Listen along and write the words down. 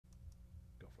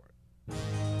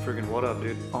Friggin' what up,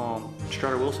 dude?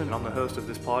 Strider Wilson, and I'm the host of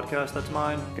this podcast that's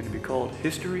mine. Gonna be called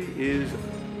History is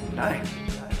Dank.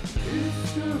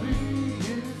 History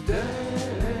is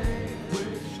Dank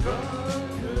with Strider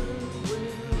Wilson.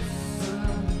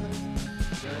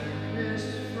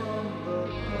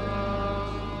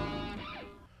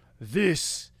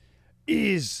 This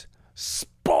is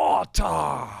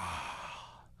Sparta!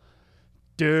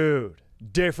 Dude,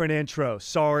 different intro.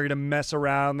 Sorry to mess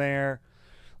around there.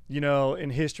 You know, in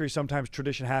history, sometimes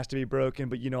tradition has to be broken,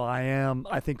 but you know,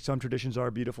 I think some traditions are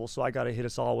beautiful, so I gotta hit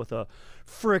us all with a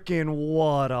frickin'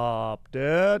 what up,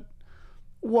 dude?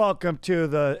 Welcome to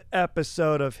the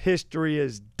episode of History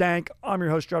is Dank. I'm your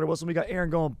host, Strider Wilson. We got Aaron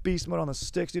going beast mode on the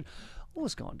sticks, dude.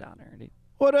 What's going down, Aaron, dude?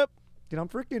 What up? Dude, I'm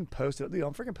freaking posted up. Dude,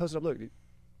 I'm freaking posted up. Look, dude.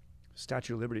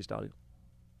 Statue of Liberty style, dude.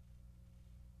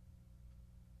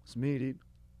 It's me, dude.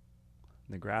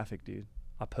 And the graphic, dude.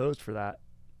 I posed for that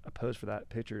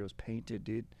picture. It was painted,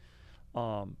 dude.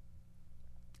 And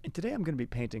today I'm going to be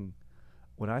painting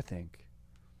what I think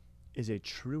is a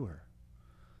truer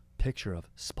picture of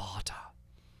Sparta.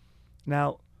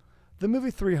 Now, the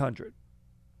movie 300,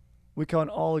 we can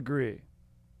all agree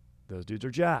those dudes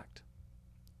are jacked.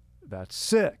 That's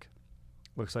sick.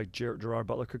 Looks like Gerard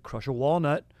Butler could crush a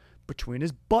walnut between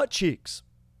his butt cheeks.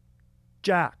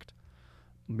 Jacked.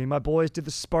 Me and my boys did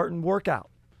the Spartan workout.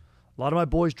 A lot of my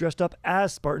boys dressed up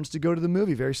as Spartans to go to the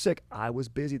movie. Very sick. I was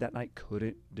busy that night.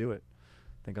 Couldn't do it.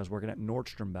 I think I was working at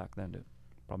Nordstrom back then, dude.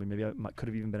 Probably maybe could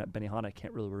have even been at Benihana. I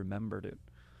can't really remember, dude.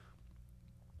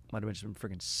 Might have been just been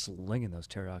freaking slinging those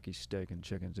teriyaki steak and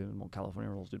chickens, dude. And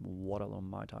California rolls, dude. What a little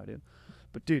Mai Tai, dude.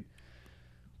 But, dude,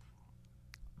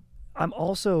 I'm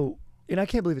also, and I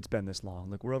can't believe it's been this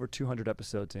long. Like, we're over 200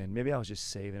 episodes in. Maybe I was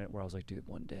just saving it where I was like, dude,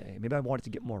 one day. Maybe I wanted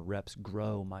to get more reps,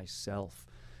 grow myself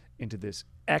into this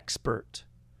expert,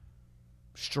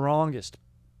 strongest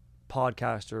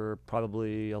podcaster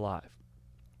probably alive.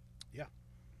 Yeah.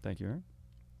 Thank you, Aaron.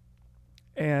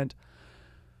 And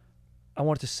I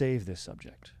wanted to save this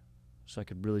subject so I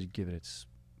could really give it its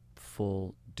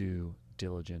full due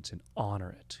diligence and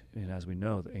honor it. And as we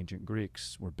know, the ancient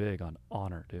Greeks were big on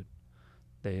honor, dude.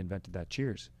 They invented that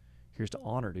cheers. Here's to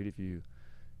honor, dude. If you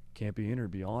can't be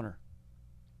honored, be honor.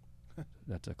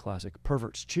 That's a classic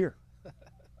pervert's cheer.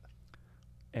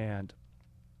 And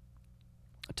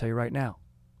I'll tell you right now,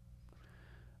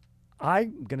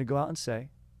 I'm going to go out and say,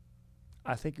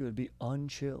 I think it would be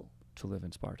unchill to live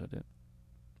in Sparta, dude.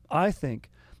 I think,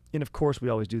 and of course we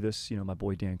always do this, you know, my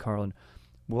boy Dan Carlin,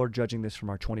 we're judging this from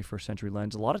our 21st century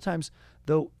lens. A lot of times,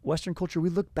 though, Western culture, we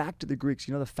look back to the Greeks,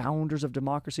 you know, the founders of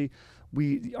democracy.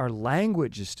 Our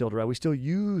language is still derived. We still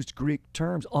used Greek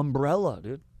terms. Umbrella,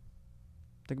 dude.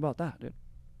 Think about that, dude.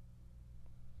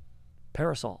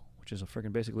 Parasol, which is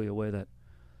basically a way that,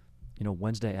 you know,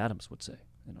 Wednesday Addams would say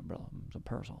an umbrella, it's a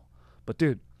parasol. But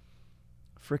dude,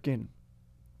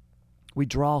 we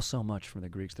draw so much from the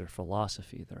Greeks, their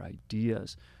philosophy, their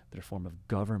ideas, their form of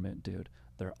government, dude,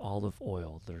 their olive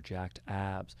oil, their jacked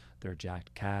abs, their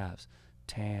jacked calves,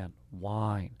 tan,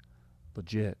 wine,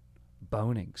 legit,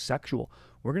 boning, sexual.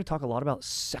 We're going to talk a lot about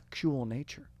sexual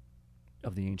nature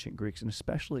of the ancient Greeks, and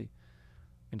especially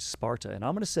in Sparta. And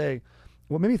I'm going to say,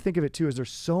 what made me think of it too is there's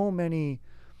so many,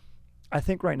 I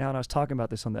think right now, and I was talking about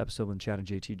this on the episode when Chad and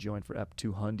JT joined for Ep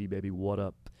 200, baby, what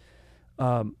up,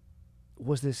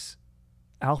 was this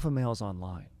alpha males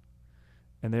online.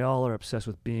 And they all are obsessed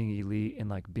with being elite and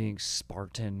like being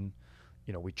Spartan.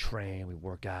 You know, we train, we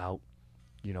work out,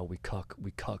 you know, we cuck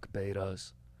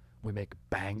betas, we make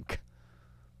bank.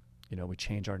 You know, we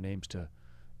change our names to,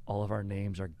 all of our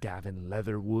names are Gavin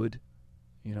Leatherwood,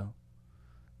 you know.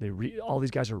 All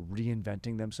these guys are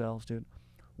reinventing themselves, dude.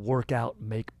 Work out,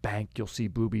 make bank. You'll see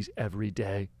boobies every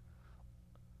day.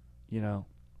 You know,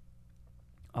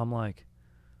 I'm like,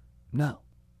 no.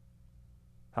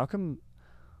 How come?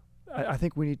 I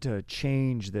think we need to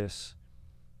change this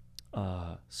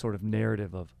sort of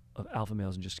narrative of alpha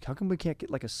males and just how come we can't get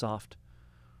like a soft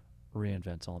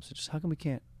reinvent all of them? Just how come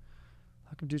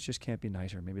dudes just can't be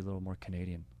nicer? Maybe a little more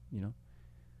Canadian, you know?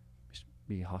 Just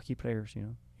be hockey players, you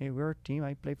know? Hey, we're a team.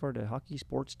 I play for the hockey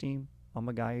sports team. I'm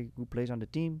a guy who plays on the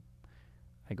team.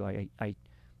 I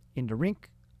in the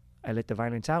rink, I let the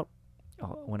violence out.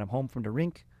 When I'm home from the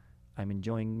rink, I'm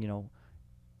enjoying, you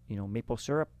know, maple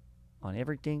syrup on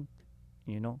everything.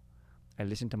 You know, I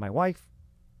listen to my wife.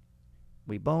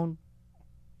 We bone.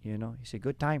 You know, it's a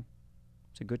good time.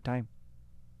 It's a good time.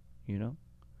 You know,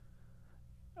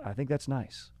 I think that's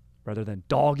nice. Rather than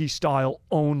doggy style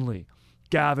only.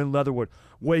 Gavin Leatherwood,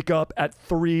 wake up at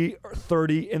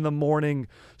 3:30 in the morning,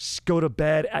 go to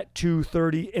bed at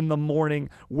 2:30 in the morning,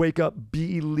 wake up,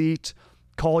 be elite,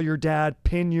 call your dad,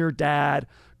 pin your dad,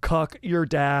 cuck your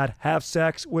dad, have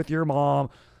sex with your mom.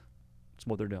 That's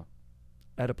what they're doing.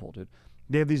 Oedipal, dude.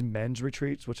 They have these men's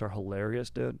retreats, which are hilarious,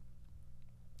 dude.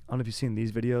 I don't know if you've seen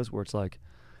these videos where it's like,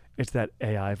 it's that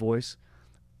AI voice,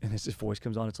 and this voice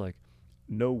comes on, it's like,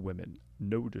 no women,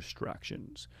 no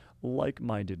distractions,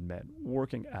 like-minded men,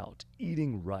 working out,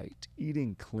 eating right,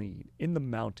 eating clean, in the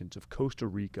mountains of Costa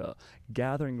Rica,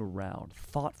 gathering around,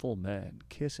 thoughtful men,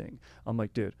 kissing. I'm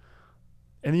like, dude,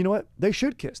 and you know what? They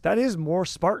should kiss. That is more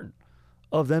Spartan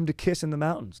of them to kiss in the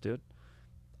mountains, dude.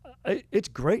 It's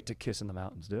great to kiss in the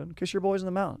mountains, dude. Kiss your boys in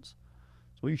the mountains.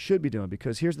 That's what you should be doing,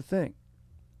 because here's the thing.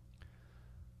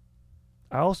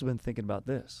 I also been thinking about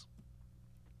this.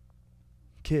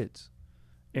 Kids.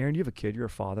 Aaron, you have a kid. You're a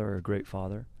father or a great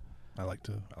father. I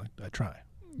try.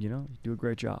 You know, you do a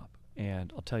great job.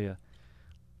 And I'll tell you,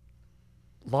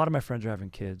 a lot of my friends are having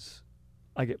kids.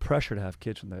 I get pressure to have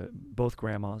kids from both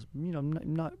grandmas. You know,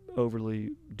 not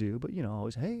overly do, but, you know,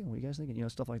 always, hey, what are you guys thinking? You know,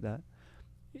 stuff like that.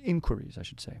 Inquiries, I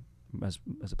should say, as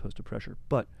opposed to pressure.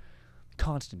 But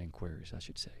constant inquiries, I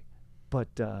should say.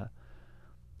 But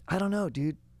I don't know,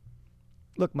 dude.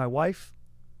 Look, my wife,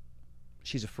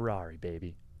 she's a Ferrari,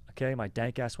 baby. Okay, my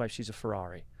dank-ass wife, she's a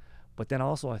Ferrari. But then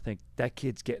also I think that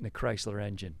kid's getting a Chrysler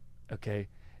engine, okay,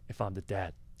 if I'm the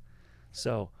dad.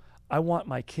 So I want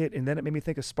my kid, and then it made me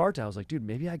think of Sparta. I was like, dude,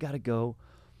 maybe I got to go,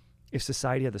 if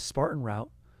society had the Spartan route,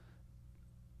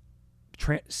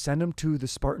 send him to the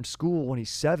Spartan school when he's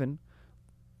 7,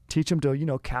 teach him to, you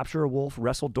know, capture a wolf,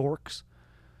 wrestle dorks.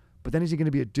 But then is he going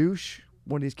to be a douche,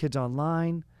 one of these kids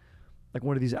online, like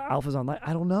one of these alphas online?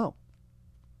 I don't know.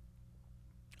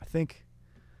 I think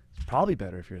it's probably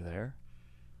better if you're there.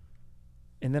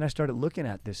 And then I started looking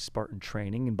at this Spartan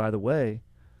training. And by the way,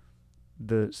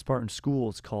 the Spartan school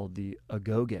is called the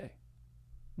Agoge,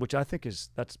 which I think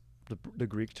that's the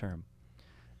Greek term.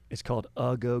 It's called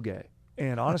Agoge.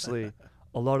 And honestly,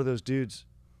 a lot of those dudes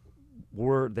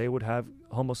they would have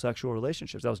homosexual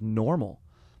relationships. That was normal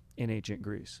in ancient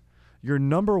Greece. Your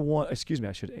number one, I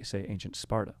should say ancient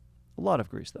Sparta. A lot of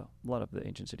Greece, though. A lot of the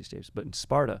ancient city-states. But in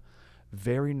Sparta,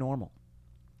 very normal.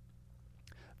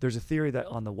 There's a theory that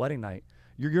on the wedding night,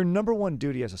 your number one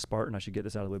duty as a Spartan, I should get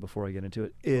this out of the way before I get into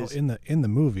it, is... Well, in the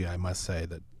movie, I must say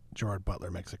that Gerard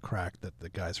Butler makes a crack that the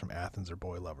guys from Athens are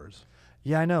boy lovers.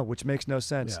 Yeah, I know, which makes no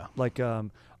sense. Yeah. Like,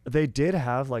 they did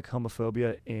have, like,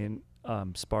 homophobia in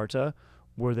Sparta,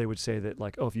 where they would say that,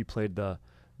 like, oh, if you played the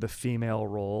female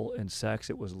role in sex,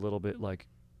 it was a little bit like,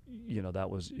 you know, that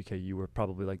was, okay, you were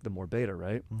probably, like, the more beta,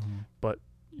 right? Mm-hmm. But,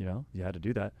 you know, you had to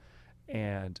do that.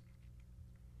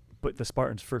 But the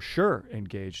Spartans for sure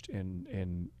engaged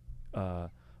in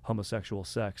homosexual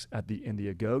sex in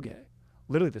the Agoge.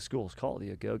 Literally, the school is called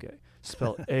the Agoge,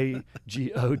 spelled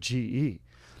Agoge.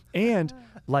 And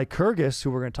Lycurgus,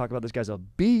 who we're going to talk about, this guy's a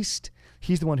beast.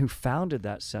 He's the one who founded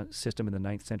that system in the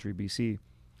 9th century BC.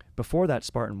 Before that,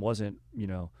 Spartan wasn't, you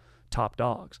know, top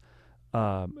dogs,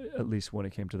 at least when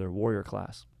it came to their warrior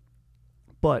class.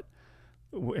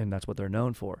 And that's what they're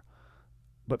known for.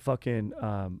 But fucking...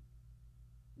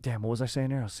 damn, what was I saying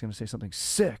there? I was going to say something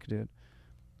sick, dude.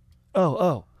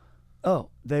 Oh,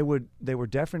 they would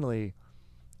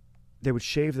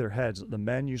shave their heads. The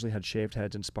men usually had shaved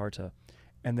heads in Sparta.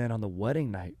 And then on the wedding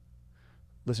night,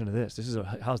 listen to this.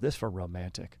 How's this for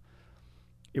romantic?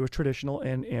 It was traditional,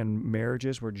 and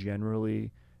marriages were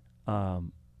generally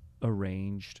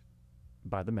arranged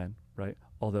by the men, right?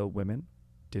 Although women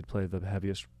did play the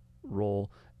heaviest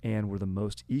role and were the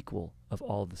most equal of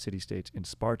all of the city-states in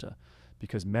Sparta,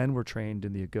 because men were trained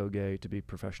in the Agoge to be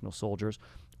professional soldiers.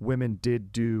 Women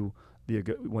did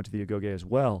went to the Agoge as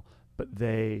well, but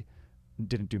they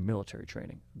didn't do military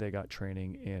training. They got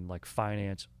training in, like,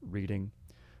 finance, reading,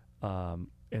 and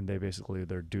they basically,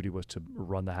 their duty was to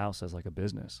run the house as like a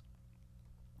business.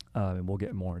 And we'll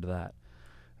get more into that.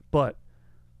 But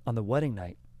on the wedding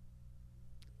night,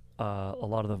 a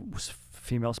lot of the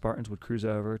female Spartans would cruise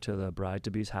over to the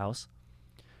bride-to-be's house,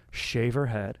 shave her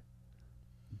head,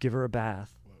 give her a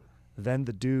bath. Then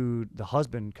the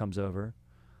husband comes over,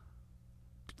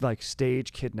 like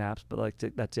stage kidnaps, but like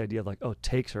that's the idea of, like, oh,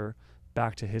 takes her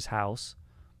back to his house.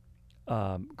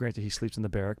 Granted, he sleeps in the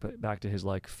barrack, but back to his,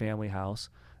 like, family house.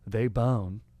 They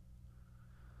bone.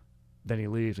 Then he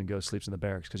leaves and sleeps in the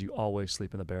barracks, because you always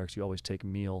sleep in the barracks. You always take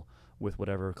meal with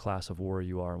whatever class of warrior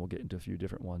you are, and we'll get into a few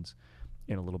different ones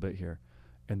in a little bit here.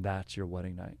 And that's your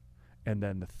wedding night. And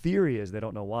then the theory is, they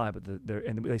don't know why, but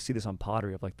and they see this on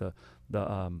pottery of, like, the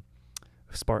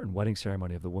Spartan wedding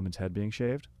ceremony of the woman's head being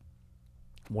shaved.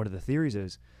 One of the theories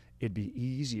is it'd be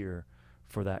easier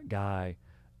for that guy,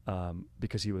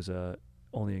 because he was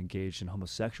only engaged in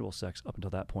homosexual sex up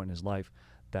until that point in his life,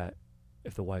 that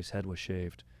if the wife's head was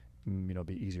shaved,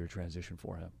 be easier transition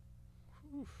for him.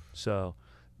 So,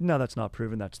 no, that's not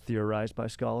proven. That's theorized by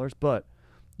scholars, but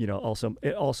it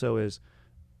also is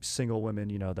single women,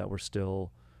 that were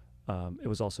still. It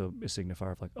was also a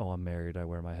signifier of like, oh, I'm married, I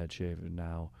wear my head shaved, and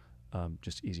now,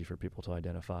 just easy for people to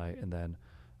identify. And then,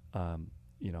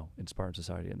 in Spartan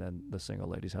society, and then the single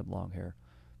ladies had long hair,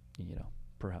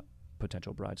 perhaps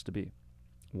potential brides to be.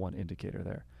 One indicator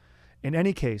there. In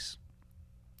any case,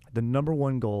 the number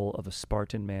one goal of a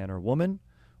Spartan man or woman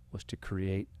was to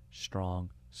create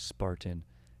strong Spartan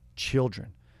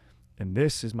children. And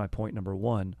this is my point number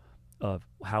one of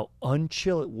how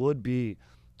unchill it would be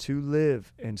to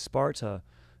live in Sparta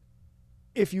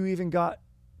if you even got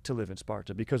to live in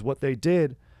Sparta. Because what they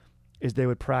did is they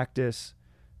would practice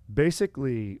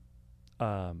basically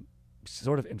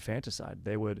sort of infanticide.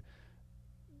 They would,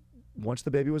 once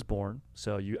the baby was born,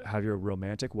 so you have your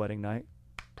romantic wedding night,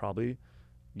 probably,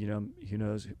 who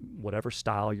knows, whatever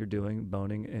style you're doing,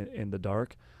 boning in the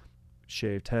dark,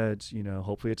 shaved heads,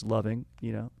 hopefully it's loving,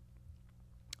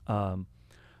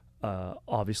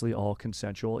 obviously all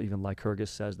consensual. Even Lycurgus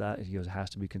says that. He goes, it has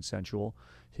to be consensual.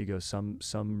 He goes,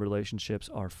 some relationships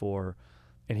are for,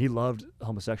 and he loved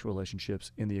homosexual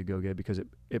relationships in the Agoge because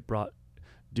it brought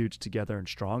dudes together and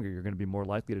stronger. You're going to be more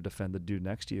likely to defend the dude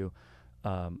next to you,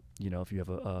 if you have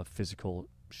a physical,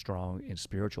 strong, and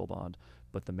spiritual bond.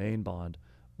 But the main bond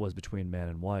was between man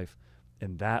and wife,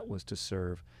 and that was to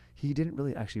serve. He didn't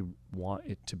really actually want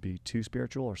it to be too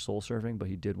spiritual or soul-serving, but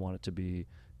he did want it to be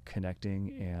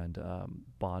connecting and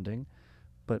bonding.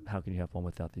 But how can you have one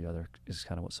without the other is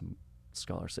kind of what some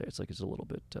scholars say. It's like it's a little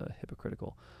bit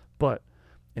hypocritical. But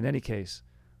in any case,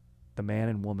 the man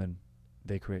and woman,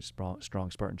 they create strong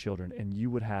Spartan children. And you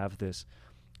would have this,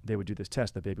 they would do this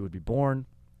test. The baby would be born.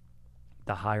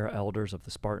 The higher elders of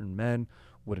the Spartan men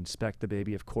would inspect the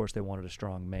baby. Of course, they wanted a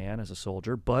strong man as a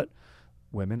soldier, but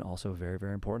women also very,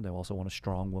 very important. They also want a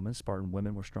strong woman. Spartan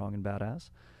women were strong and badass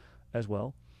as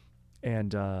well.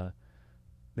 And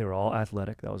they were all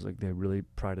athletic. That was like, they really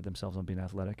prided themselves on being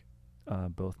athletic,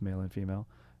 both male and female.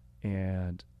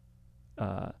 And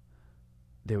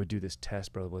they would do this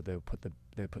test, bro, where they would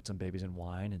put some babies in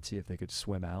wine and see if they could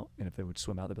swim out. And if they would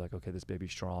swim out, they'd be like, okay, this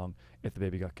baby's strong. If the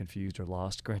baby got confused or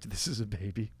lost, granted, this is a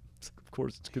baby. Of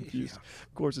course it's confused. Yeah.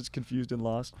 Of course it's confused and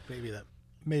lost. Baby that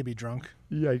may be drunk.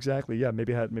 Yeah, exactly. Yeah,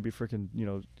 maybe freaking,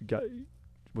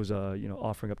 was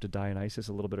offering up to Dionysus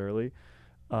a little bit early.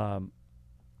 But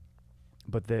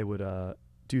they would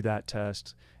do that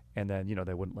test, and then,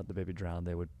 they wouldn't let the baby drown.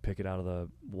 They would pick it out of the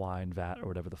wine vat or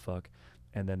whatever the fuck,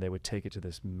 and then they would take it to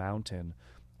this mountain.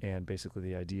 And basically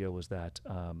the idea was that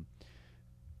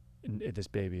this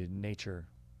baby,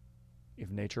 if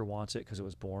nature wants it because it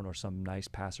was born, or some nice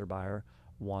passerby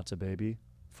wants a baby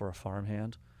for a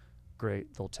farmhand,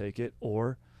 great, they'll take it,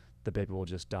 or the baby will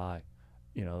just die.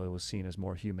 It was seen as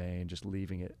more humane, just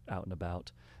leaving it out and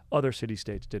about. Other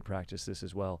city-states did practice this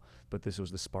as well, but this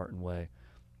was the Spartan way.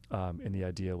 And the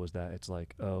idea was that it's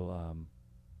like,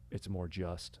 it's more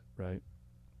just, right?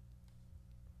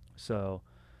 So,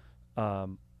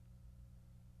 the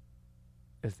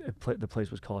place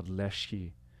was called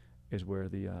Leshki, is where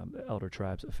the elder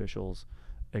tribes officials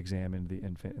examined the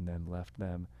infant and then left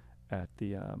them at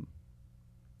the,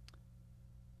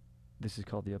 this is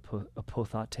called the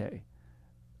Apothate,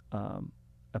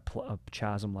 a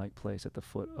chasm-like place at the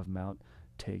foot of Mount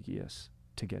Tegetus,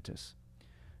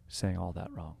 saying all that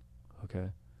wrong, okay?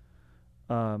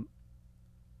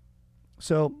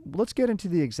 So let's get into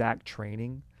the exact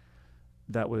training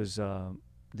that was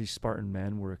these Spartan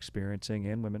men were experiencing,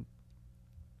 and women.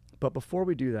 But before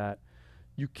we do that,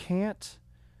 you can't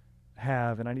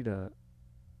have, and I need to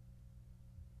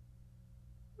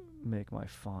make my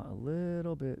font a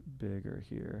little bit bigger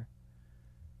here.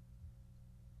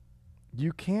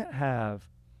 You can't have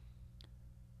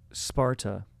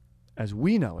Sparta as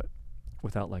we know it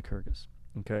without Lycurgus,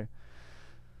 okay?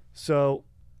 So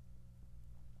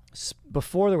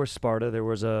before there was Sparta, there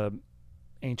was a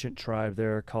ancient tribe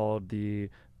there called the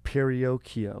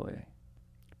Periokioi.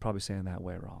 Probably saying that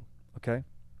way wrong, okay?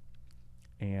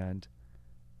 And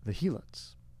the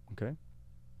Helots, okay?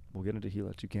 We'll get into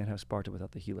Helots. You can't have Sparta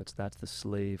without the Helots. That's the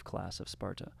slave class of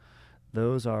Sparta.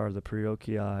 Those are the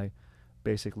Periokioi,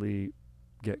 basically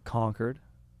get conquered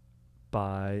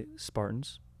by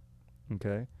Spartans,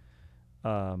 okay?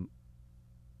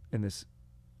 In this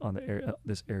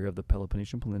area of the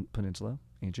Peloponnesian Peninsula,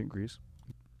 ancient Greece,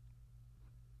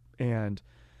 and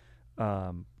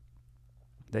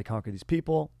they conquer these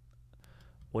people,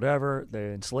 whatever.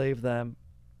 They enslave them,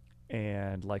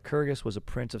 and Lycurgus was a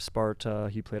prince of Sparta.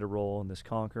 He played a role in this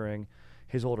conquering.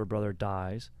 His older brother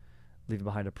dies, leaving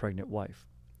behind a pregnant wife.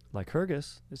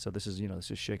 Lycurgus, so this is,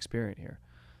 this is Shakespearean here.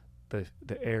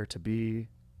 The heir to be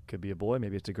could be a boy,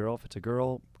 maybe it's a girl. If it's a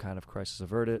girl, kind of crisis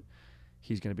averted.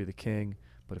 He's going to be the king.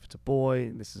 But if it's a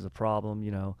boy, this is a problem,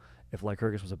 If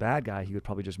Lycurgus was a bad guy, he would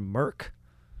probably just murk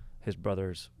his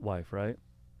brother's wife, right?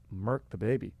 Murk the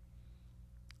baby.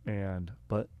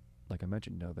 But like I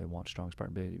mentioned, they want strong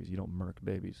Spartan babies. You don't murk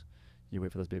babies. You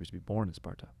wait for those babies to be born in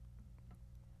Sparta.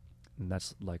 And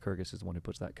that's Lycurgus is the one who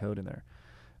puts that code in there.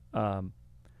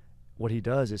 What he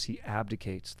does is he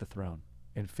abdicates the throne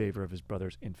in favor of his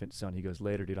brother's infant son. He goes,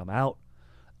 later, dude, I'm out.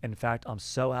 In fact, I'm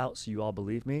so out, so you all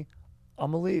believe me,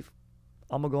 I'm going to leave.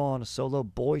 I'm going to go on a solo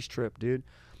boys trip, dude.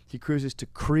 He cruises to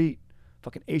Crete,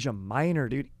 fucking Asia Minor,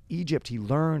 dude. Egypt, he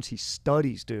learns, he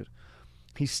studies, dude.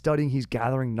 He's studying, he's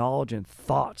gathering knowledge and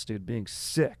thoughts, dude, being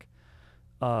sick.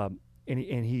 And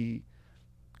he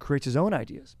creates his own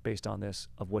ideas based on this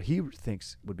of what he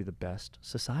thinks would be the best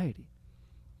society.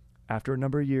 After a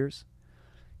number of years,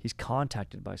 he's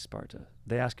contacted by Sparta.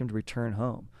 They ask him to return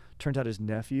home. Turns out his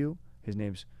nephew, his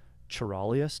name's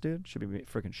Charalius, dude. Should be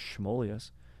freaking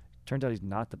Schmolius. Turns out he's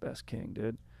not the best king,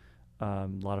 dude. A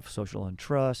lot of social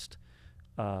untrust,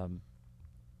 And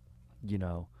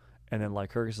then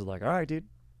Lycurgus is like, all right, dude,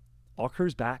 I'll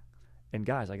cruise back. And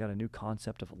guys, I got a new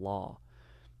concept of law.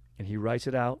 And he writes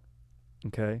it out,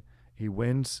 okay? He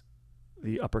wins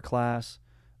the upper class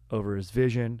over his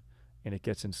vision, and it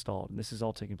gets installed. And this is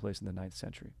all taking place in the 9th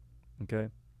century, okay?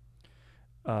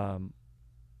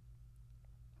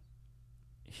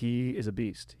 He is a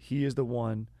beast. He is the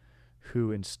one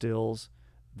who instills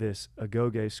this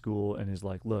Agoge school and is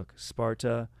like, look,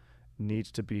 Sparta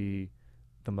needs to be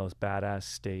the most badass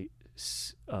state,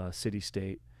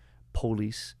 city-state,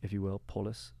 polis, if you will,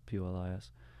 polis,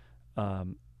 P-O-L-I-S,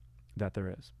 that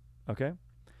there is, okay?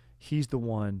 He's the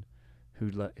one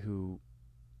who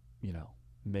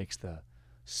makes the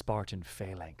Spartan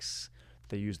phalanx.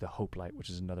 They use the hoplite, which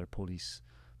is another polis,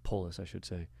 I should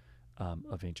say,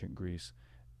 of ancient Greece.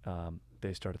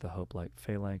 They started the hoplite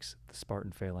phalanx. The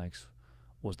Spartan phalanx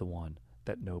was the one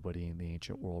that nobody in the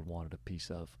ancient world wanted a piece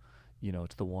of.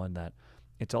 It's the one that,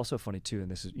 it's also funny too,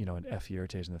 and this is, in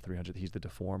Ephiartes in the 300, he's the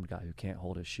deformed guy who can't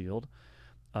hold his shield.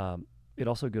 It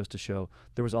also goes to show,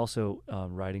 there was also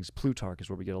writings, Plutarch is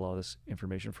where we get a lot of this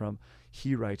information from.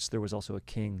 He writes, there was also a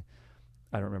king,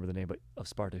 I don't remember the name, but of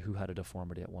Sparta, who had a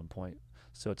deformity at one point.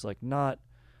 So it's like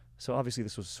so obviously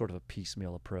this was sort of a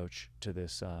piecemeal approach to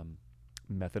this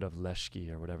method of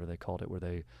Leshki, or whatever they called it, where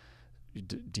they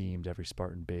deemed every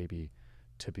Spartan baby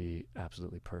to be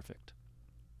absolutely perfect.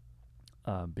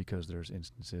 Because there's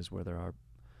instances where there are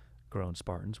grown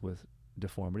Spartans with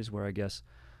deformities, where I guess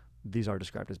these are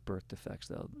described as birth defects,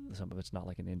 though. Some of it's not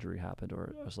like an injury happened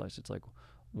or a slice. It's like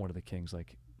one of the kings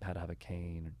had to have a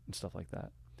cane and stuff like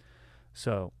that.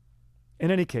 So,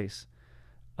 in any case,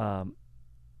 the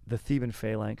Theban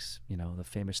phalanx, the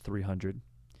famous 300.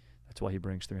 That's why he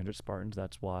brings 300 Spartans.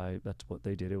 That's what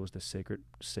they did. It was the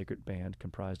sacred band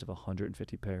comprised of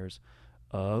 150 pairs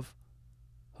of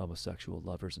homosexual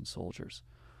lovers and soldiers.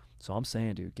 So I'm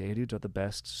saying, dude, gay dudes are the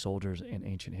best soldiers in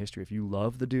ancient history. If you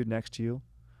love the dude next to you,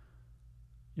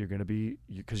 you're going to be,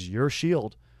 because your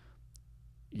shield,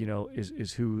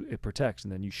 is who it protects.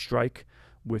 And then you strike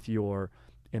with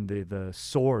the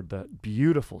sword, the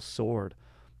beautiful sword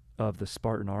of the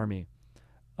Spartan army,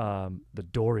 the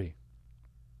Dori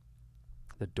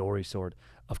sword.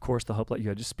 Of course, the hoplite, you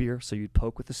had a spear, so you'd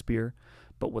poke with the spear.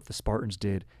 But what the Spartans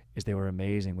did is they were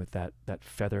amazing with that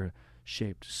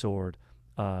feather-shaped sword.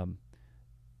 And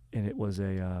it was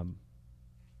the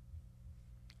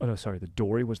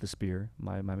Dori was the spear,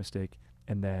 my mistake.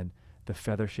 And then the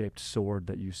feather-shaped sword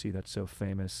that you see that's so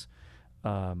famous,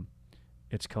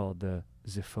 it's called the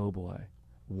Xiphoboi,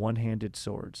 one-handed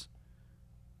swords.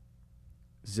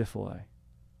 Xiphoi.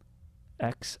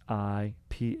 Xipphoi,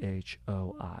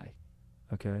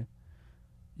 okay?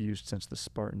 Used since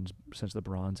the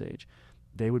Bronze Age.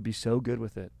 They would be so good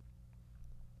with it,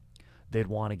 they'd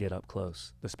want to get up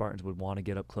close. The Spartans would want to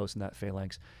get up close in that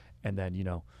phalanx and then,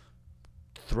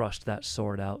 thrust that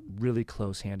sword out, really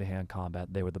close hand-to-hand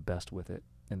combat. They were the best with it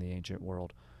in the ancient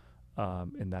world.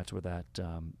 And that's where that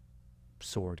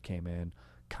sword came in,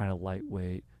 kind of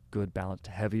lightweight, good balanced,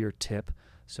 heavier tip,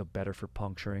 so better for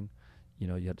puncturing.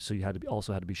 You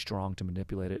also had to be strong to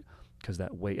manipulate it, because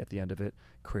that weight at the end of it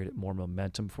created more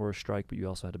momentum for a strike, but you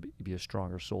also had to be a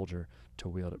stronger soldier to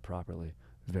wield it properly.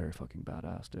 Very fucking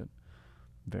badass, dude.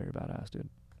 Very badass, dude.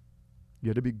 You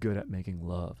had to be good at making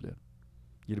love, dude.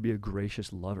 You had to be a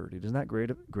gracious lover, dude. Isn't that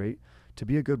great? To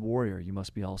be a good warrior, you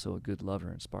must be also a good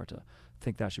lover in Sparta. I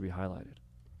think that should be highlighted.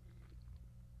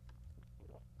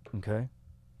 Okay?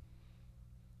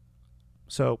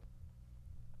 So,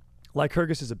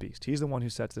 Lycurgus is a beast. He's the one who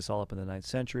sets this all up in the 9th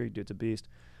century. Dude's a beast.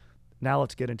 Now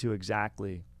let's get into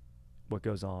exactly what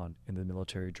goes on in the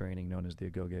military training known as the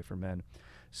Agoge for men.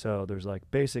 So there's like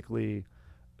basically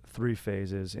 3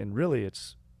 phases, and really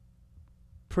it's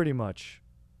pretty much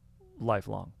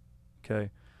lifelong. Okay.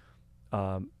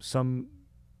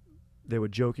 They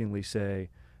would jokingly say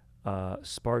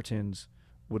Spartans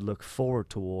would look forward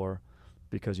to war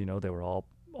because, you know, they were all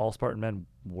Spartan men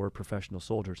were professional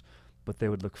soldiers, but they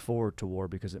would look forward to war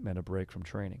because it meant a break from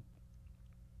training.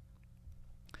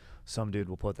 Some dude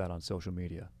will put that on social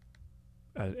media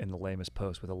in the lamest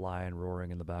post with a lion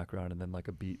roaring in the background and then like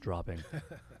a beat dropping.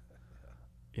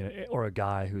 You know, or a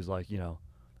guy who's like, you know,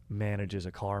 manages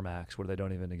a Carmax where they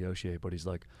don't even negotiate, but he's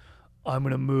like, I'm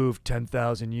going to move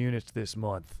 10,000 units this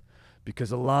month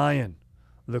because a lion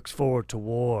looks forward to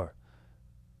war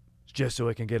just so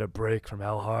I can get a break from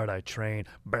how hard I train.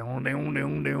 Then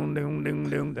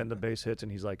the bass hits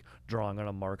and he's like drawing on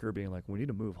a marker being like, we need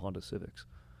to move Honda Civics.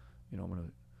 You know,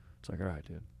 it's like, all right,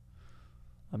 dude.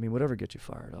 I mean, whatever gets you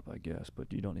fired up, I guess,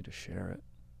 but you don't need to share it.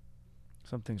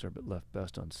 Some things are left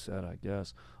best unsaid, I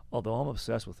guess. Although I'm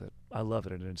obsessed with it. I love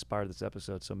it. It inspired this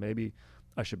episode, so maybe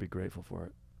I should be grateful for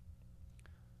it.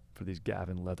 For these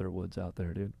Gavin Leatherwoods out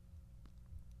there, dude.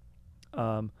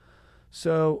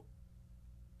 So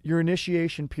your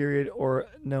initiation period, or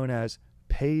known as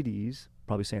Paides,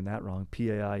 probably saying that wrong,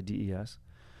 P-A-I-D-E-S.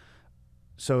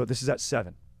 So this is at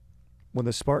 7. When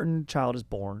the Spartan child is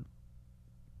born,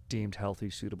 deemed healthy,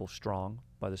 suitable, strong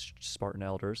by the Spartan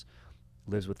elders,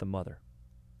 lives with the mother.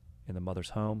 In the mother's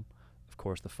home, of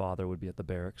course, the father would be at the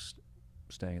barracks,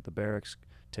 staying at the barracks,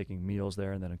 taking meals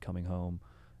there, and then coming home,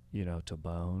 you know, to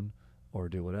bone or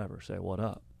do whatever, say what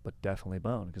up, but definitely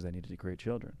bone because they needed to create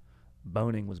children.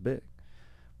 Boning was big.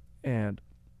 And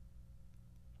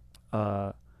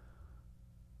the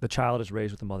child is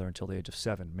raised with the mother until the age of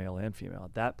 7, male and female.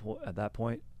 At that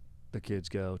point, the kids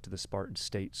go to the Spartan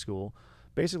state school.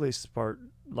 Basically,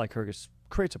 Lycurgus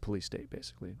creates a police state,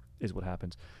 basically, is what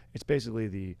happens. It's basically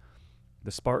the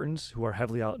Spartans, who are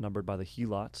heavily outnumbered by the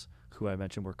Helots, who I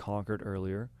mentioned were conquered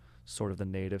earlier, sort of the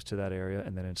natives to that area,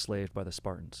 and then enslaved by the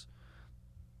Spartans.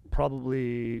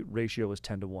 Probably ratio was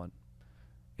 10-1.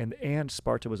 And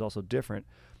Sparta was also different.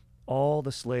 All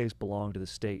the slaves belonged to the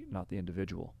state, not the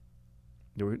individual.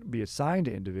 They would be assigned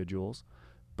to individuals,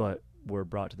 but were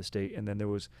brought to the state. And then it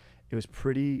was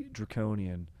pretty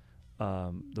draconian,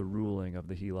 the ruling of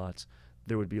the Helots.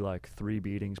 There would be like 3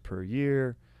 beatings per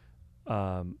year,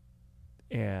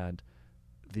 and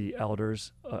the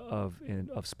elders of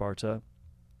Sparta,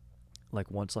 like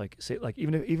once, like say, like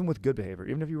even with good behavior,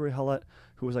 even if you were a Helot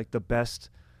who was like the best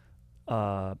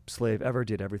slave ever,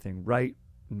 did everything right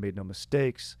and made no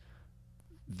mistakes,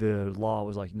 the law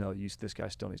was like, no, this guy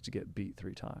still needs to get beat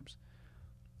 3 times.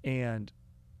 And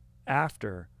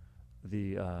after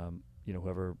the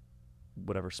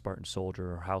whatever Spartan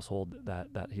soldier or household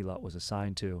that Helot was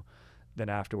assigned to, then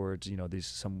afterwards, you know, these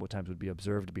sometimes would be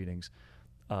observed beatings,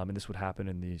 and this would happen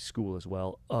in the school as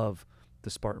well of the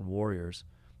Spartan warriors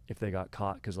if they got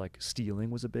caught, because like stealing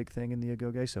was a big thing in the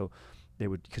Agoge, so they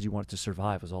would, because you wanted to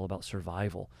survive, it was all about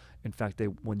survival. In fact,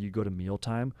 when you go to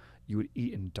mealtime, you would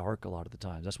eat in dark a lot of the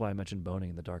times. That's why I mentioned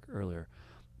boning in the dark earlier,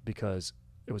 because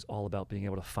it was all about being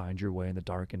able to find your way in the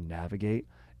dark and navigate,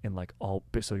 and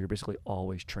so you're basically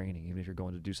always training, even if you're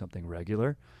going to do something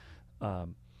regular.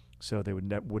 So they would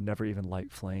never even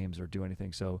light flames or do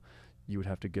anything. So you would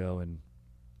have to go and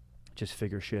just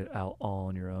figure shit out all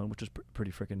on your own, which was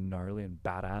pretty freaking gnarly and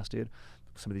badass, dude.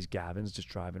 Some of these Gavins just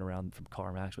driving around from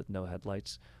Carmax with no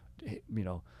headlights, you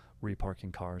know,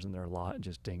 reparking cars in their lot and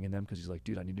just dinging them because he's like,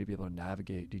 dude, I need to be able to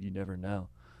navigate, dude. You never know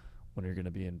when you're going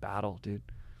to be in battle, dude.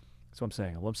 That's what I'm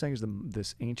saying. What I'm saying is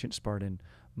this ancient Spartan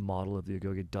model of the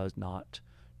Agoge does not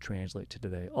translate to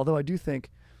today. Although I do think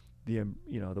the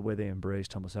way they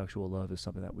embraced homosexual love is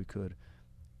something that we could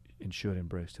and should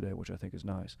embrace today, which I think is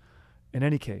nice. In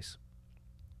any case,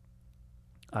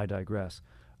 I digress.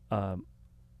 I'm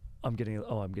getting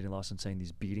lost in saying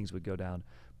these beatings would go down,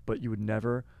 but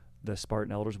the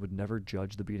Spartan elders would never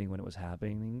judge the beating when it was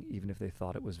happening, even if they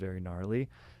thought it was very gnarly.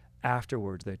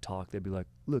 Afterwards, they'd be like,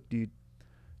 look, dude,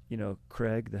 you know,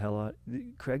 Craig, the Helot,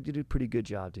 Craig did a pretty good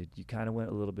job, dude. You kind of went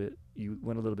a little bit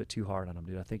too hard on him,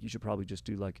 dude. I think you should probably just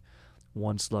do like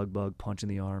 1 slug bug punch in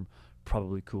the arm.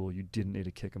 Probably cool. You didn't need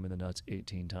to kick him in the nuts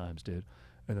 18 times, dude.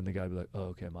 And then the guy would be like, oh,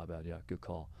 okay, my bad. Yeah, good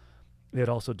call. They'd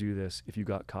also do this if you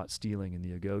got caught stealing in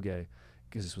the Agoge,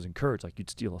 because this was encouraged. Like, you'd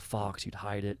steal a fox, you'd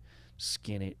hide it,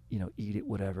 skin it, you know, eat it,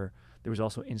 whatever. There was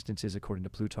also instances, according to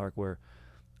Plutarch, where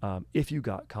if you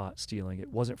got caught stealing, it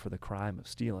wasn't for the crime of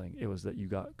stealing. It was that you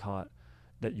got caught,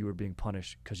 that you were being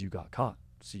punished because you got caught.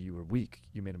 So you were weak.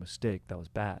 You made a mistake. That was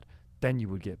bad. Then you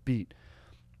would get beat.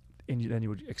 And then you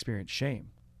would experience shame.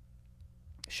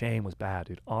 Shame was bad,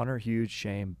 dude. Honor, huge.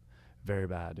 Shame, very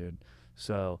bad, dude.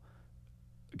 So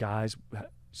guys,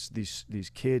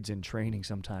 these kids in training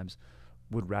sometimes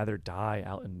would rather die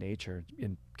out in nature,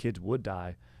 and kids would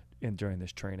die during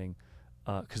this training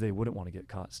because they wouldn't want to get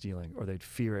caught stealing, or they'd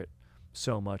fear it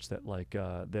so much that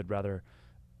they'd rather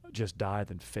just die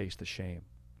than face the shame.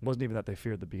 It wasn't even that they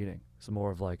feared the beating. It's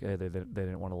more of like, hey, they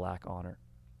didn't want to lack honor.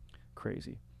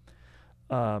 Crazy.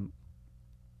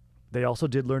 They also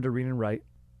did learn to read and write,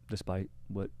 despite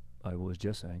what I was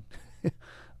just saying.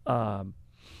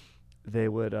 They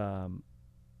would,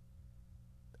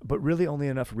 but really only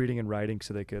enough reading and writing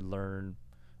so they could learn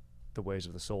the ways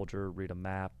of the soldier, read a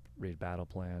map, read battle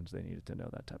plans. They needed to know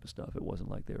that type of stuff. It wasn't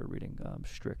like they were reading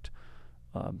strict,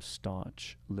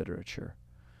 staunch literature.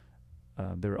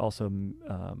 They were also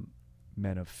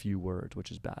men of few words,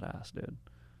 which is badass, dude.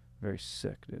 Very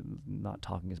sick, dude. Not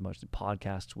talking as much. The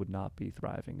podcasts would not be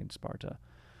thriving in Sparta.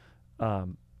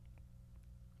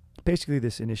 Basically,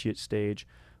 this initiate stage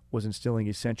was instilling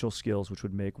essential skills which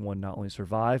would make one not only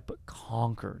survive, but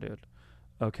conquer, dude.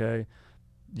 Okay?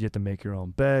 You have to make your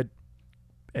own bed,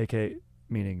 aka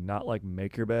meaning not like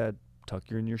make your bed, tuck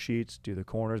you in your sheets, do the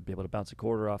corners, be able to bounce a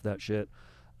quarter off that shit.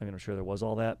 I mean, I'm sure there was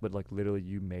all that, but like literally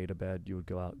you made a bed. You would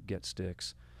go out, get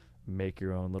sticks, make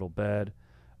your own little bed.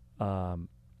 Okay.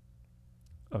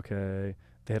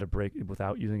 They had to break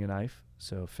without using a knife,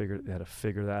 so they had to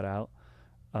figure that out.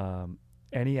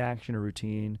 Any action or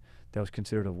routine that was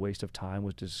considered a waste of time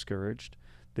was discouraged.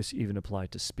 This even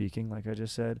applied to speaking, like I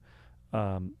just said.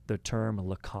 The term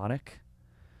laconic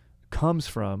comes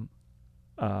from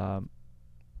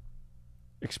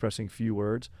expressing few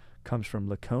words, comes from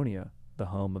Laconia, the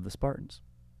home of the Spartans.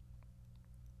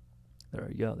 There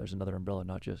you go. There's another umbrella,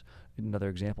 another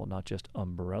example, not just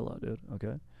umbrella, dude.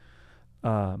 Okay.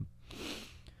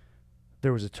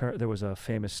 There was a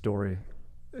famous story.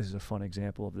 This is a fun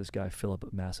example of this guy, Philip II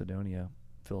of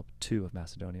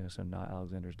Macedonia, so not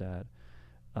Alexander's dad.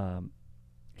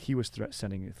 He was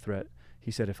sending a threat.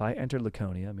 He said, if I enter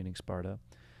Laconia, meaning Sparta,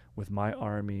 with my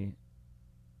army,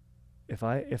 if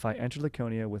I enter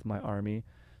Laconia with my army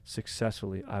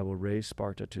successfully, I will raise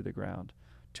Sparta to the ground.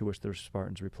 To which the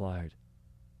Spartans replied,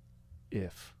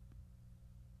 if.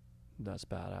 That's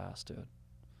badass, dude.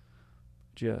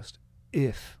 Just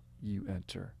if you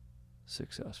enter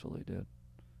successfully, dude.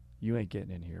 You ain't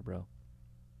getting in here, bro.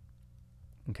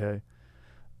 Okay?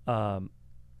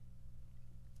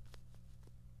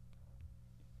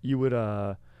 You would,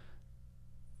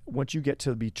 once you get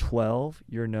to be 12,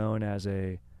 you're known as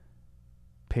a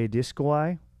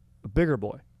paidiskoi, a bigger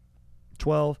boy.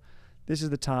 12, this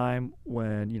is the time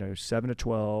when, you're 7 to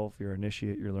 12, you're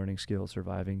initiate, you're learning skills,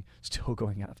 surviving, still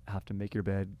going out, have to make your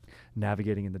bed,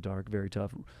 navigating in the dark, very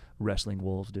tough, wrestling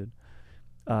wolves, dude.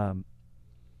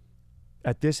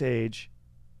 At this age,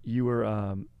 you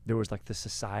were, there was like the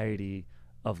society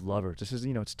of lovers. This is,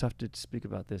 it's tough to speak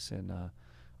about this in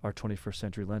our 21st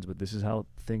century lens, but this is how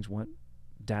things went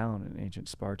down in ancient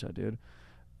Sparta, dude.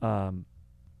 The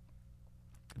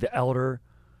elder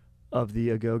of the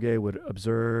Agoge would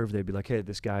observe. They'd be like, hey,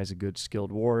 this guy's a good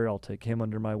skilled warrior. I'll take him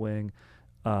under my wing.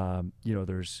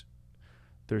 There's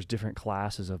different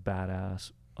classes of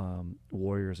badass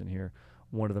warriors in here.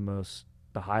 One of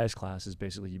the highest classes,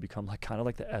 basically, you become kind of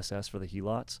like the SS for the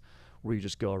helots, where you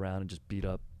just go around and just beat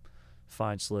up,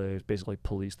 find slaves, basically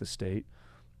police the state,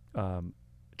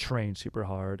 train super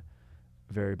hard,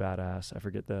 very badass. I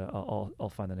forget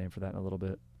I'll find the name for that in a little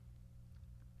bit.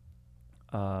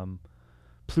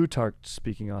 Plutarch,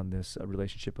 speaking on this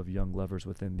relationship of young lovers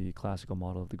within the classical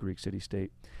model of the Greek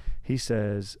city-state, he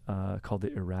says, called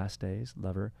the Erastes,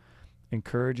 lover,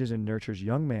 encourages and nurtures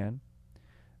young man,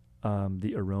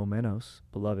 the eromenos,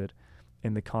 beloved,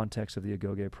 in the context of the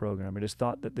Agoge program. It is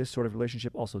thought that this sort of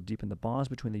relationship also deepened the bonds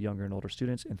between the younger and older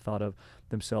students and thought of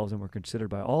themselves and were considered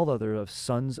by all other of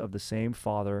sons of the same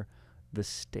father, the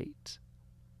state.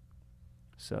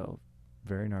 So,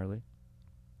 very gnarly.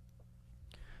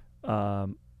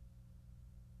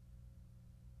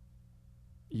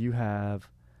 You have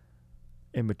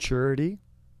immaturity,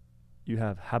 you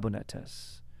have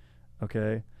habonetes,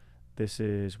 okay? This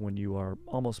is when you are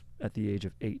almost at the age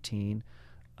of 18.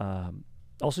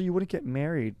 Also, you wouldn't get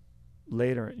married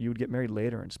later. You would get married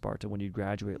later in Sparta when you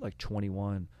graduate like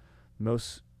 21.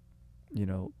 Most,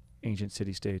 ancient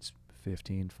city-states,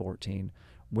 15, 14.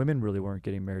 Women really weren't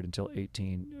getting married until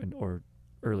 18 or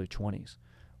early 20s,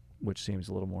 which seems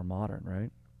a little more modern,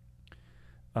 right?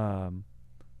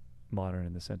 Modern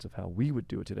in the sense of how we would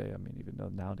do it today. I mean, even though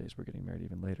nowadays we're getting married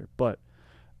even later. But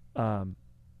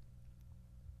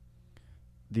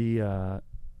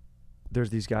there's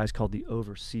these guys called the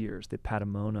overseers, the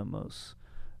patamonomos.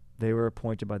 They were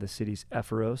appointed by the city's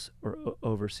ephoros, or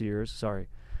overseers. Sorry,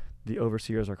 the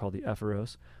overseers are called the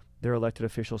ephoros. They're elected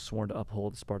officials sworn to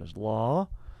uphold Sparta's law.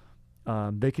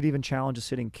 They could even challenge a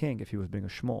sitting king if he was being a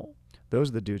schmoll. Those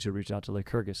are the dudes who reached out to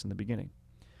Lycurgus in the beginning.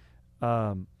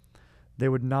 They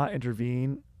would not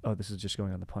intervene. Oh, this is just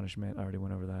going on the punishment. I already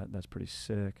went over that. That's pretty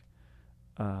sick.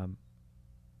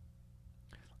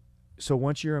 So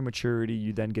once you're in maturity,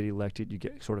 you then get elected. You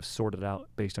get sort of sorted out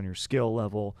based on your skill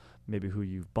level, maybe who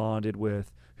you've bonded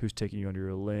with, who's taking you under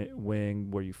your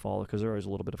wing, where you follow, because there is a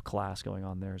little bit of class going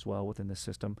on there as well within this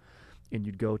system. And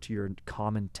you'd go to your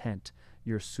common tent,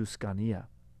 your suskania.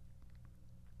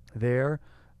 There,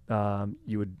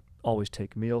 you would always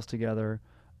take meals together.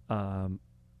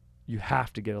 You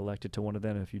have to get elected to one of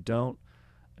them. If you don't,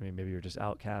 I mean, maybe you're just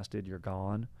outcasted, you're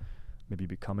gone. Maybe you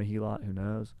become a helot, who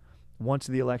knows? Once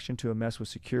the election to a mess was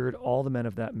secured, all the men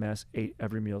of that mess ate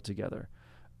every meal together.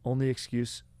 Only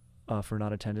excuse for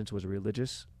non-attendance was a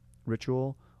religious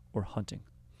ritual or hunting.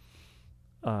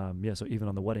 So even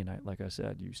on the wedding night, like I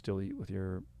said, you still eat with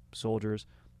your soldiers,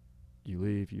 you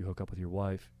leave, you hook up with your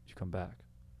wife, you come back.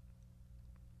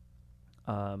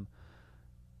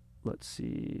 Let's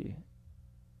see.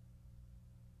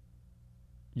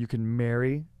 You can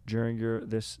marry during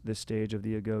this stage of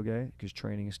the Agoge because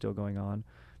training is still going on.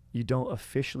 You don't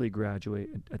officially graduate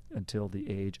until the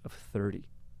age of 30.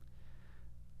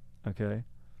 Okay?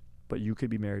 But you could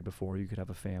be married before, you could have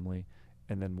a family,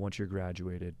 and then once you're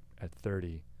graduated at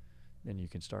 30, then you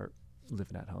can start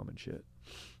living at home and shit.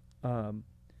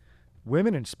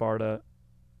 Women in Sparta,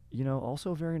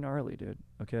 also very gnarly, dude.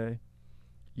 Okay?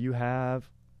 You have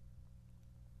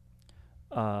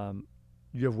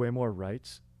way more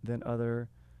rights than other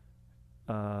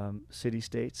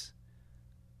city-states.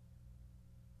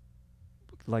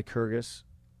 Lycurgus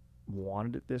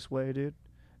wanted it this way, dude.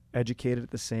 Educated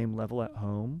at the same level at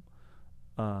home.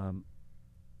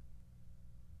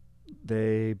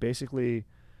 They basically,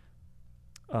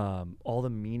 all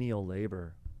the menial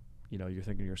labor, you're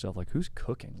thinking to yourself, like, who's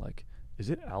cooking? Like,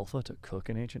 is it alpha to cook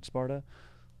in ancient Sparta?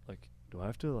 Like, do I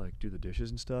have to, like, do the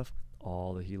dishes and stuff?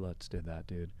 All the helots did that,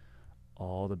 dude.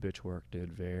 All the bitch work,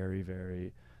 dude. Very,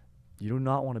 very... You do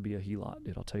not want to be a helot,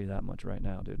 dude. I'll tell you that much right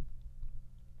now, dude.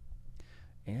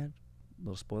 And,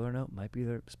 little spoiler note, might be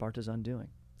Sparta's undoing.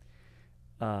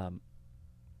 So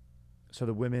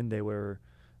the women, they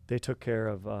took care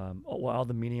of, while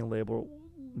the menial labor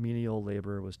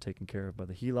was taken care of by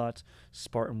the helots,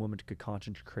 Spartan women could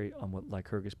concentrate on what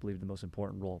Lycurgus believed the most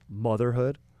important role,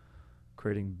 motherhood,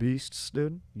 creating beasts,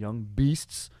 dude, young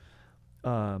beasts,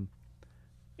 and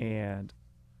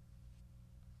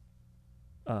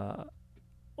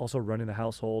also running the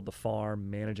household, the farm,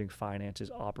 managing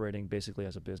finances, operating basically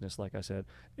as a business, like I said.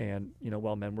 And,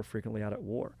 while men were frequently out at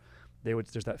war,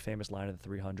 there's that famous line of the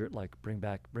 300, like, bring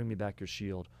me back your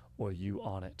shield, or you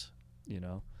on it,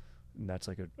 And that's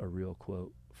like a real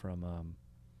quote from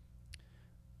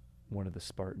one of the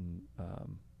Spartan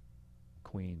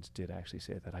queens did actually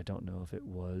say that. I don't know if it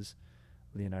was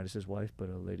Leonidas' wife, but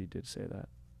a lady did say that.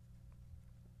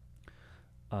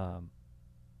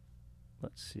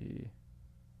 Let's see.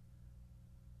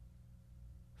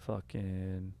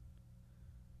 Fucking...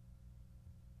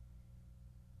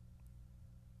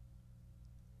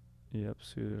 Yep,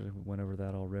 so went over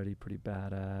that already. Pretty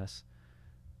badass.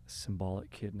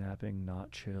 Symbolic kidnapping,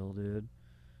 not chill, dude.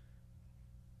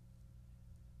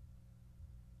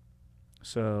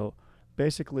 So,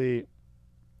 basically,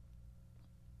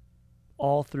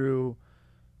 all through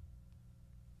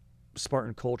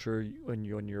Spartan culture, when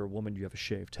you're a woman, you have a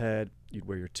shaved head, you'd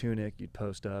wear your tunic, you'd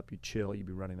post up, you'd chill, you'd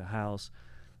be running the house.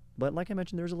 But like I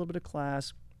mentioned, there's a little bit of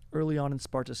class. Early on in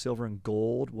Sparta, silver and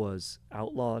gold was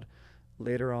outlawed.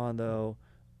 Later on, though,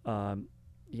 iron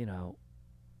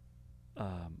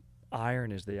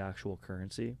is the actual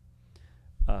currency.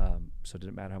 So it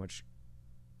didn't matter how much,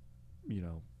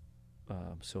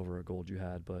 silver or gold you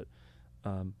had. But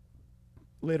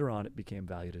later on, it became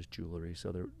valued as jewelry.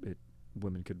 So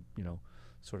women could,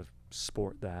 sort of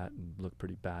sport that and look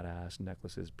pretty badass.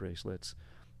 Necklaces, bracelets.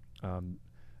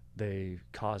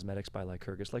 Cosmetics by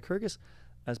Lycurgus. Lycurgus,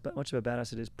 as much of a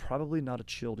badass it is, probably not a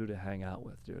chill dude to hang out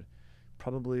with, dude.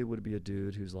 Probably would be a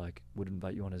dude who's like, would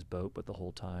invite you on his boat, but the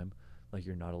whole time, like,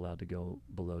 you're not allowed to go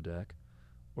below deck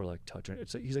or like touch it.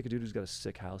 It's like, he's like a dude who's got a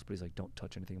sick house, but he's like, don't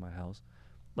touch anything in my house.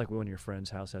 Like when your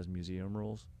friend's house has museum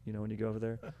rules, when you go over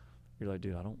there, you're like,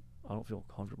 dude, I don't feel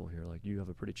comfortable here. Like, you have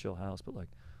a pretty chill house, but like,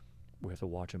 we have to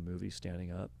watch a movie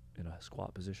standing up in a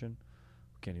squat position.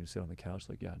 We can't even sit on the couch.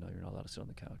 Like, yeah, no, you're not allowed to sit on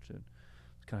the couch, dude.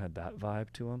 Kind of had that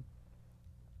vibe to him.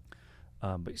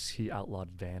 But he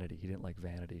outlawed vanity. He didn't like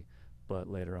vanity. But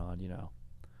later on, you know,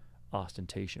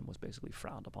 ostentation was basically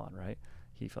frowned upon, right?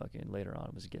 He fucking later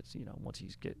on gets, you know, once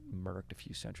he's get murked a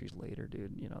few centuries later,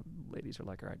 dude, you know, ladies are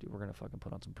like, all right, dude, we're gonna fucking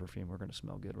put on some perfume, we're gonna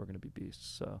smell good, we're gonna be beasts.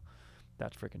 So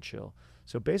that's freaking chill.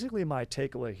 So basically my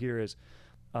takeaway here is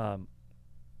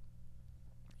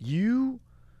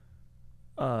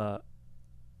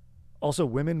also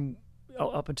women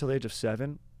up until the age of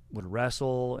 7 would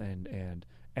wrestle and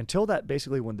until that,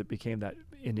 basically when it became that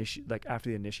like after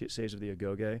the initiate stage of the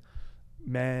Agoge,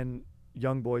 men,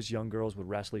 young boys, young girls would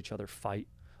wrestle each other, fight.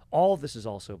 All of this is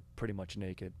also pretty much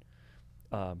naked.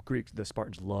 The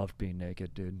Spartans loved being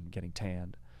naked, dude, and getting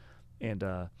tanned. And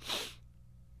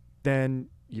then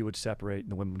you would separate,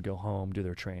 and the women would go home, do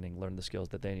their training, learn the skills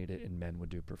that they needed, and men would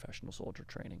do professional soldier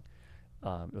training.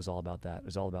 It was all about that. It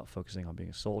was all about focusing on being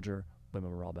a soldier.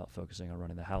 Women were all about focusing on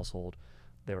running the household.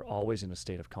 They were always in a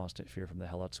state of constant fear from the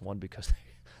Helots. One, because they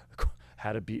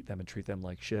had to beat them and treat them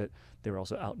like shit. They were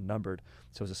also outnumbered.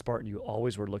 So as a Spartan, you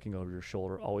always were looking over your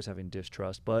shoulder, always having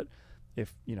distrust. But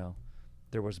if, you know,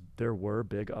 there were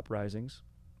big uprisings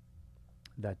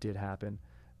that did happen,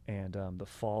 and the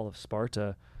fall of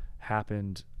Sparta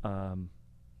happened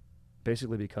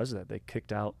basically because of that. They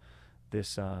kicked out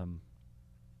this. I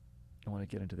want to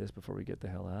get into this before we get the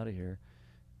hell out of here.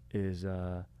 Is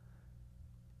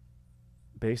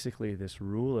basically this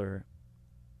ruler,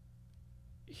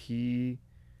 he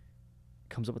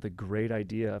comes up with a great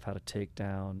idea of how to take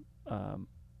down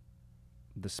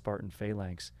the Spartan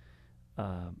phalanx.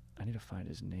 I need to find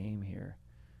his name here.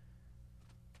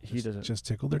 Just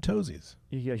tickle their toesies.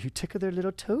 Yeah, you tickle their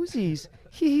little toesies.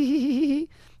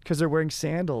 Because they're wearing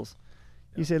sandals.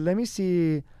 Yeah. You say, let me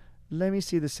see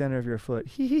the center of your foot.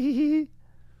 I mean,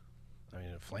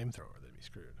 a flamethrower, they'd be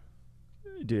screwed.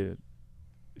 Dude,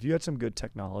 if you had some good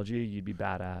technology, you'd be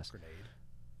badass. Grenade.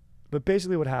 But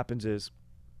basically what happens is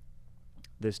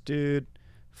this dude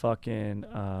fucking,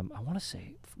 I want to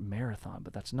say marathon,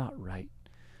 but that's not right.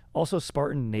 Also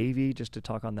Spartan Navy, just to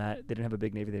talk on that, they didn't have a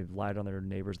big Navy. They relied on their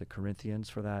neighbors, the Corinthians,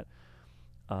 for that.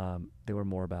 They were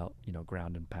more about, you know,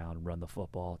 ground and pound, run the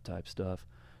football type stuff.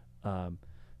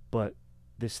 But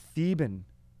this Theban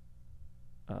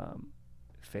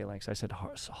phalanx, I said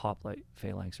hoplite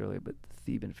phalanx earlier, but the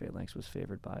Theban phalanx was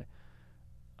favored by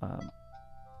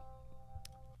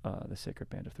the sacred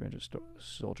band of 300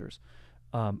 soldiers.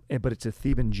 But it's a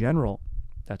Theban general.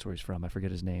 That's where he's from. I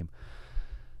forget his name.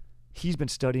 He's been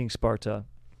studying Sparta.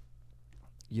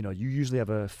 You know, you usually have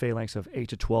a phalanx of 8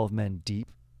 to 12 men deep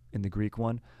in the Greek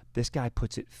one. This guy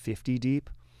puts it 50 deep,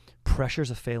 pressures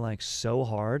a phalanx so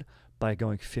hard by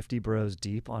going 50 bros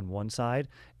deep on one side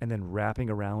and then wrapping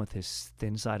around with his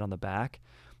thin side on the back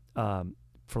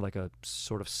for like a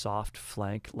sort of soft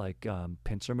flank, like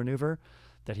pincer maneuver,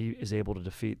 that he is able to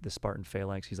defeat the Spartan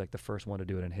phalanx. He's like the first one to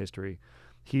do it in history.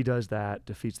 He does that,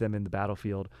 defeats them in the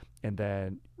battlefield, and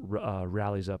then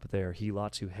rallies up their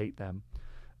helots who hate them,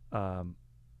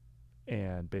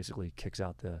 and basically kicks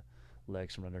out the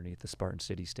legs from underneath the Spartan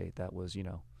city-state that was, you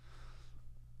know,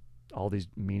 all these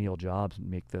menial jobs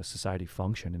make the society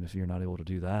function, and if you're not able to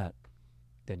do that,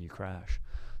 then you crash.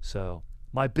 So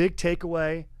my big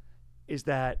takeaway is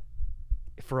that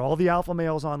for all the alpha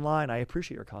males online, I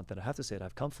appreciate your content. I have to say it.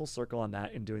 I've come full circle on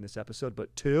that in doing this episode.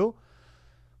 But 2,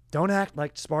 don't act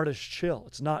like Sparta's chill.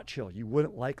 It's not chill. You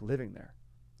wouldn't like living there.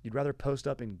 You'd rather post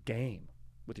up in game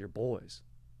with your boys.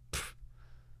 Pfft.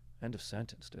 End of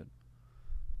sentence, dude.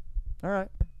 All right.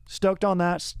 Stoked on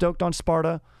that. Stoked on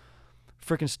Sparta.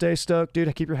 Freaking stay stoked,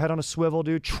 dude. Keep your head on a swivel,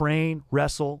 dude. Train,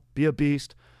 wrestle, be a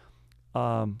beast.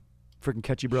 Freaking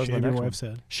catchy bros. Shave your wife's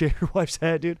head. Shave your wife's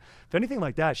head, dude. If anything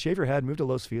like that, shave your head, move to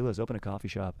Los Feliz, open a coffee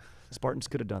shop. Spartans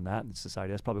could have done that in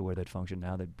society. That's probably where they'd function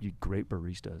now. They'd be great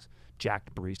baristas.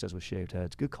 Jacked baristas with shaved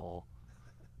heads. Good call.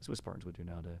 That's what Spartans would do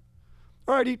nowadays.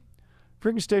 Alrighty.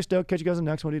 Freaking stay stoked. Catch you guys in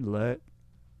the next one, dude. Let.